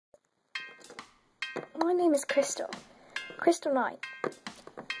my name is Crystal Knight.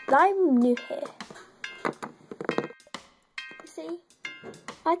 I'm new here. You see,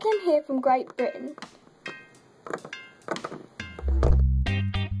 I came here from Great Britain.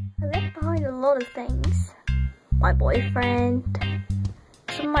 I left behind a lot of things. My boyfriend,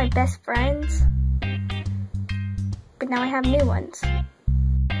 some of my best friends, but now I have new ones.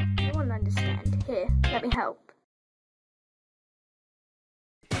 You won't understand. Here, let me help.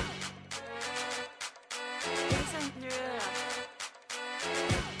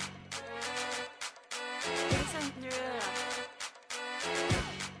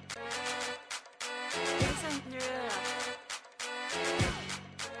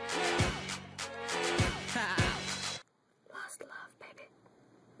 Lost love, baby.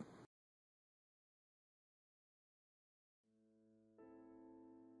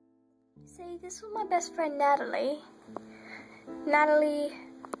 See, this was my best friend Natalie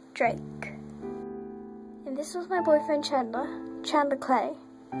Drake. And this was my boyfriend Chandler Clay.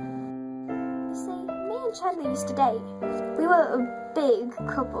 You see, me and Chandler used to date. We were a big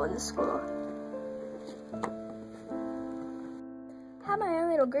couple in the school. I had my own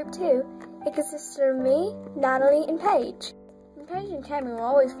little group too. It consisted of me, Natalie, and Paige. And Paige and Cameron were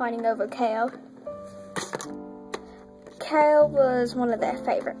always fighting over Kale. Kale was one of their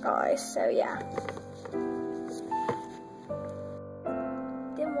favorite guys, so yeah.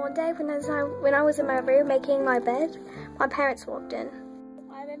 Then one day when I was in my room making my bed, my parents walked in.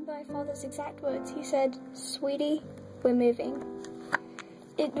 I remember my father's exact words. He said, "Sweetie, we're moving."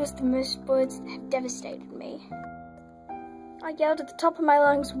 It was the most words that have devastated me. I yelled at the top of my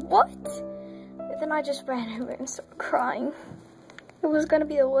lungs, "What?" But then I just ran over and started crying. It was going to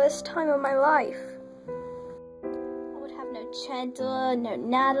be the worst time of my life. I would have no Chandler, no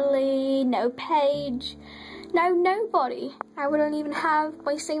Natalie, no Paige, no nobody. I wouldn't even have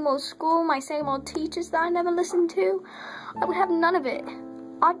my same old school, my same old teachers that I never listened to. I would have none of it.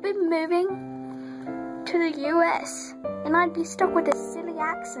 I'd be moving to the US, and I'd be stuck with this silly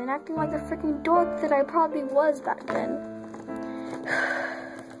accent, acting like the freaking dork that I probably was back then.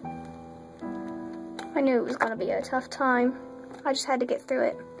 I knew it was going to be a tough time. I just had to get through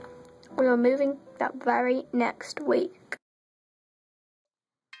it. We were moving that very next week.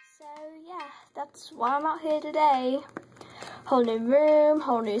 So yeah, that's why I'm out here today. Whole new room,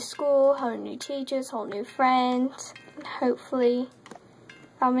 whole new school, whole new teachers, whole new friends. And hopefully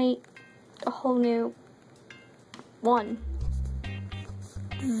I'll meet a whole new one.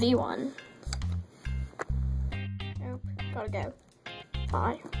 The one. Nope, gotta go.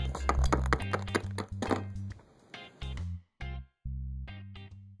 Bye.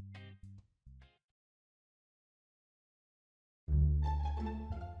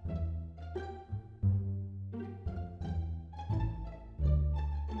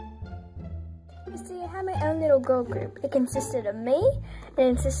 You see, I had my own little girl group. It consisted of me, it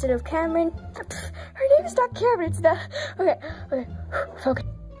consisted of Cameron. Her name is not Cameron, it's the... Okay, focus.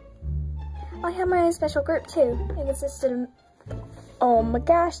 I had my own special group too. It consisted of... Oh my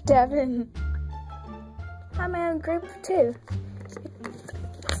gosh, Devin. I had my own group too.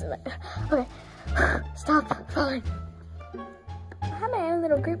 Okay, stop falling. I had my own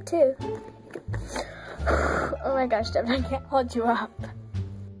little group too. Oh my gosh, Devin, I can't hold you up.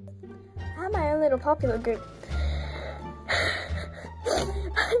 I had my own little popular group.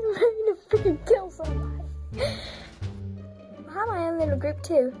 I'm ready to freaking kill somebody. I had my own little group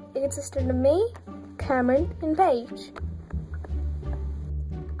too. It consisted of me, Cameron, and Paige.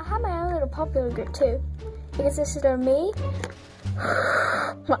 I had my own little popular group too. It consisted of me.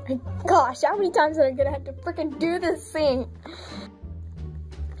 My gosh, how many times am I gonna have to freaking do this thing?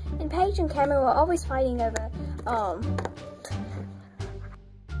 And Paige and Cameron were always fighting over